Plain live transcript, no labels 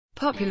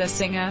Popular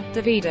singer,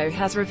 Davido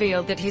has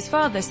revealed that his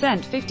father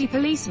sent 50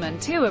 policemen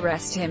to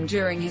arrest him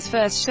during his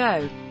first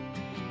show.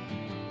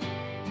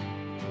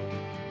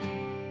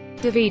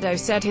 Davido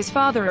said his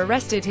father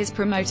arrested his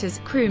promoters,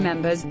 crew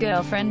members,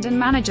 girlfriend and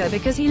manager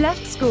because he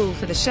left school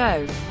for the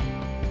show.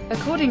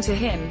 According to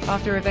him,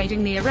 after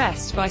evading the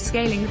arrest by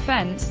scaling the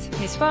fence,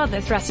 his father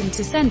threatened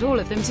to send all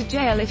of them to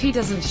jail if he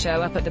doesn't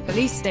show up at the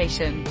police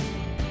station.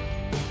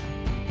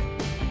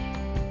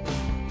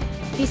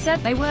 He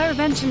said they were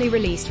eventually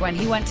released when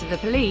he went to the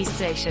police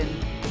station.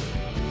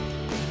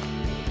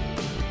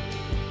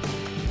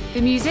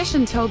 The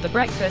musician told The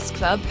Breakfast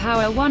Club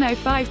Power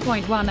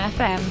 105.1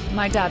 FM,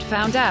 "My dad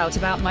found out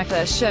about my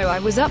first show. I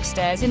was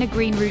upstairs in a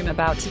green room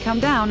about to come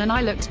down and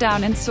I looked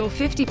down and saw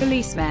 50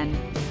 policemen.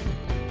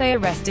 They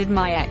arrested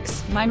my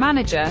ex, my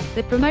manager,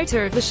 the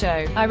promoter of the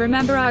show. I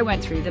remember I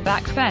went through the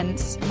back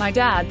fence. My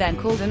dad then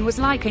called and was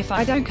like, if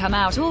I don't come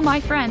out all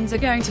my friends are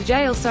going to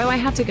jail, so I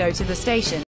had to go to the station."